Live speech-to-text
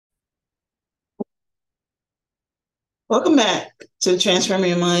Welcome back to Transform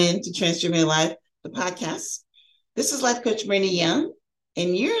Your Mind to Transform Your Life, the podcast. This is Life Coach Marina Young,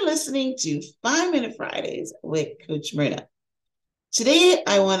 and you're listening to 5 Minute Fridays with Coach Marina. Today,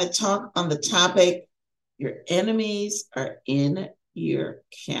 I want to talk on the topic, your enemies are in your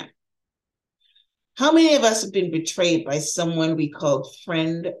camp. How many of us have been betrayed by someone we called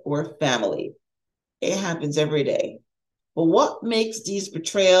friend or family? It happens every day. But what makes these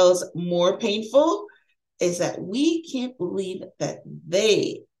betrayals more painful is that we can't believe that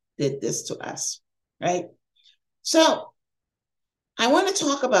they did this to us, right? So I want to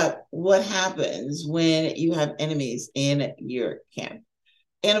talk about what happens when you have enemies in your camp.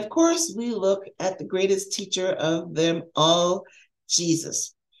 And of course, we look at the greatest teacher of them all,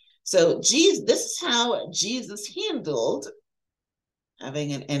 Jesus. So this is how Jesus handled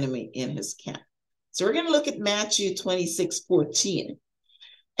having an enemy in his camp. So we're going to look at Matthew 26:14,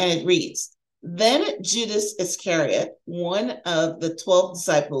 and it reads, "Then Judas Iscariot, one of the 12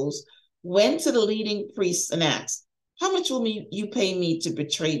 disciples, went to the leading priests and asked, 'How much will you pay me to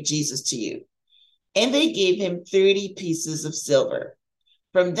betray Jesus to you?' And they gave him 30 pieces of silver.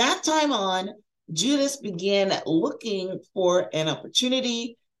 From that time on, Judas began looking for an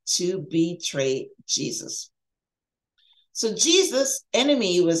opportunity to betray Jesus." So Jesus'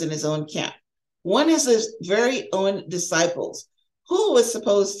 enemy was in his own camp. One of his very own disciples who was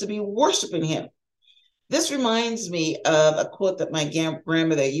supposed to be worshiping him. This reminds me of a quote that my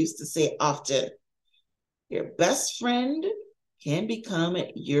grandmother used to say often. Your best friend can become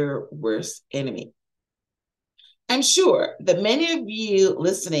your worst enemy. I'm sure that many of you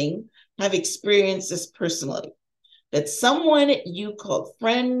listening have experienced this personally, that someone you called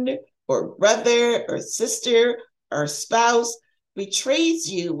friend or brother or sister or spouse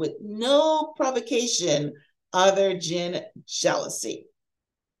betrays you with no provocation other than jealousy.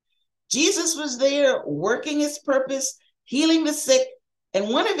 Jesus was there working his purpose, healing the sick, and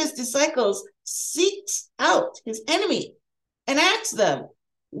one of his disciples seeks out his enemy and asks them,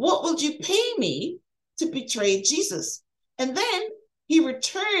 "What would you pay me to betray Jesus?" And then he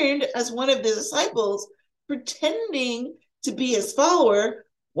returned as one of the disciples, pretending to be his follower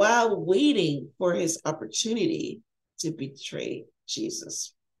while waiting for his opportunity to betray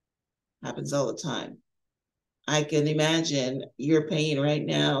Jesus. Happens all the time. I can imagine your pain right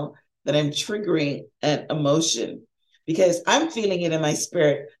now that I'm triggering an emotion because I'm feeling it in my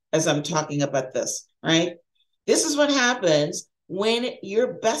spirit as I'm talking about this, right? This is what happens when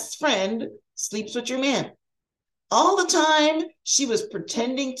your best friend sleeps with your man. All the time she was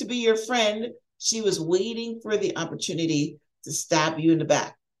pretending to be your friend, she was waiting for the opportunity to stab you in the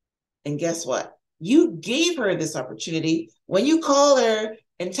back. And guess what? You gave her this opportunity when you call her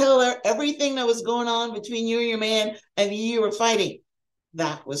and tell her everything that was going on between you and your man and you were fighting.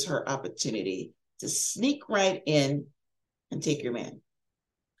 That was her opportunity to sneak right in and take your man.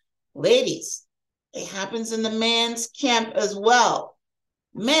 Ladies, it happens in the man's camp as well.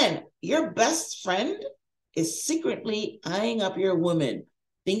 Men, your best friend is secretly eyeing up your woman,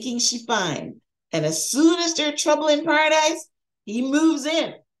 thinking she's fine. And as soon as there's trouble in paradise, he moves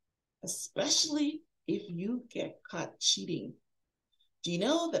in, especially if you get caught cheating. Do you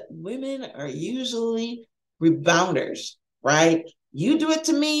know that women are usually rebounders, right? You do it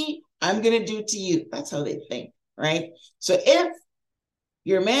to me, I'm going to do it to you. That's how they think, right? So if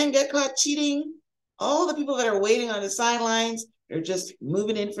your man get caught cheating, all the people that are waiting on the sidelines are just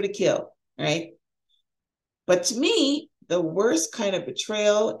moving in for the kill, right? But to me, the worst kind of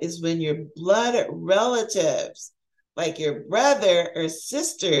betrayal is when your blood relatives, like your brother or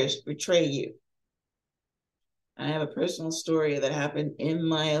sisters, betray you. I have a personal story that happened in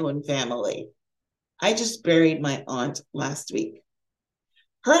my own family. I just buried my aunt last week.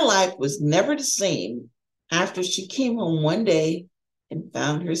 Her life was never the same after she came home one day and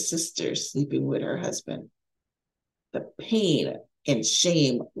found her sister sleeping with her husband. The pain and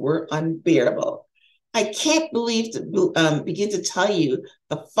shame were unbearable. I can't begin to tell you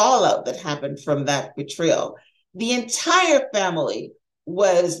the fallout that happened from that betrayal. The entire family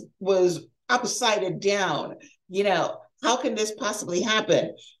was upside down. You know, how can this possibly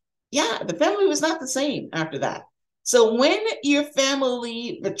happen? Yeah, the family was not the same after that. So when your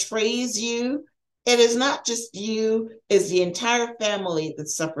family betrays you, it is not just you, it's the entire family that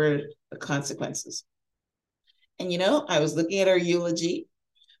suffered the consequences. And you know, I was looking at her eulogy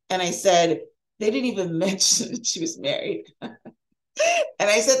and I said, they didn't even mention that she was married. And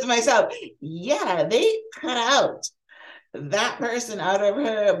I said to myself, yeah, they cut out that person out of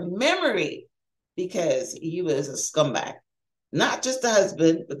her memory because he was a scumbag. Not just the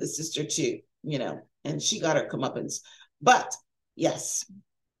husband, but the sister too, you know, and she got her comeuppance. But yes,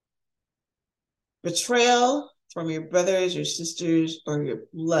 betrayal from your brothers, your sisters, or your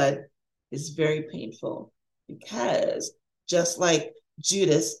blood is very painful, because just like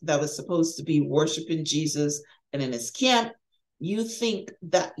Judas, that was supposed to be worshiping Jesus and in his camp, you think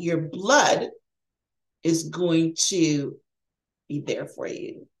that your blood is going to be there for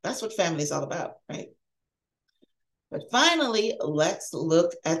you. That's what family is all about, right? But finally, let's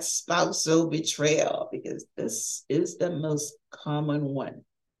look at spousal betrayal, because this is the most common one.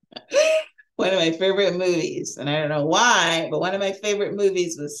 One of my favorite movies, and I don't know why, but one of my favorite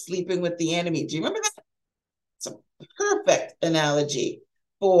movies was Sleeping with the Enemy. Do you remember that? It's a perfect analogy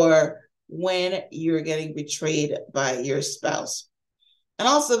for when you're getting betrayed by your spouse. And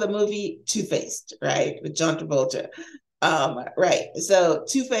also the movie Two-Faced, right, with John Travolta. Right. So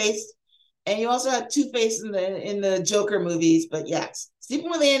Two-Faced, and you also had Two-Faced in the Joker movies. But yes, Sleeping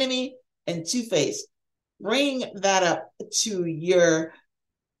with the Enemy and Two-Faced, bring that up to your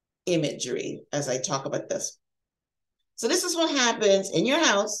imagery as I talk about this. So this is what happens in your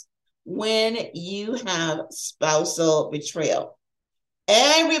house when you have spousal betrayal.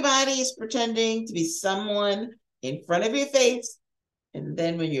 Everybody is pretending to be someone in front of your face, and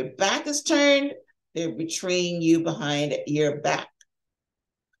then when your back is turned, they're betraying you behind your back.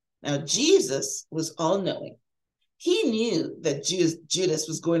 Now, Jesus was all-knowing. He knew that Judas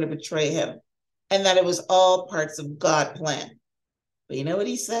was going to betray him, and that it was all parts of God's plan. But you know what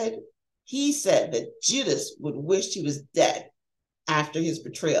he said? He said that Judas would wish he was dead after his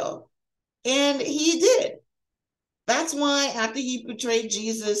betrayal. And he did. That's why after he betrayed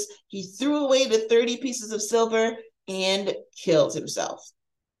Jesus, he threw away the 30 pieces of silver and killed himself.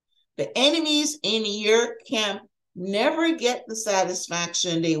 The enemies in your camp never get the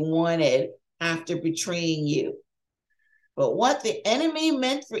satisfaction they wanted after betraying you. But what the enemy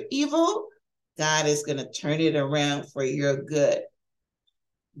meant for evil, God is going to turn it around for your good.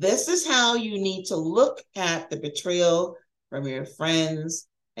 This is how you need to look at the betrayal from your friends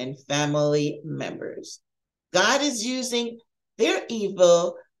and family members. God is using their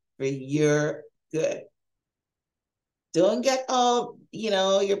evil for your good. Don't get all,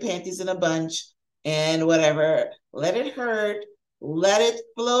 your panties in a bunch and whatever. Let it hurt. Let it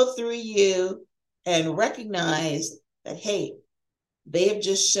flow through you, and recognize that, hey, they have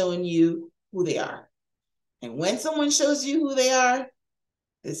just shown you who they are. And when someone shows you who they are,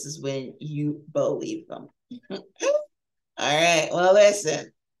 this is when you believe them. All right. Well,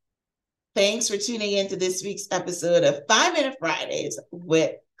 listen. Thanks for tuning in to this week's episode of 5 Minute Fridays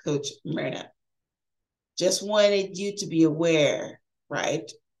with Coach Myrna. Just wanted you to be aware, right,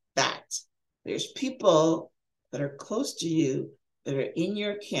 that there's people that are close to you that are in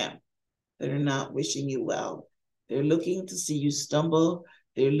your camp that are not wishing you well. They're looking to see you stumble.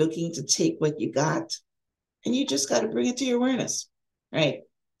 They're looking to take what you got. And you just got to bring it to your awareness, right?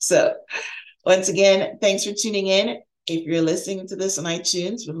 So once again, thanks for tuning in. If you're listening to this on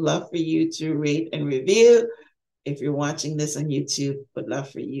iTunes, we'd love for you to rate and review. If you're watching this on YouTube, we'd love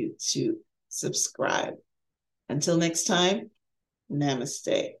for you to subscribe. Until next time,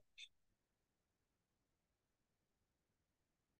 namaste.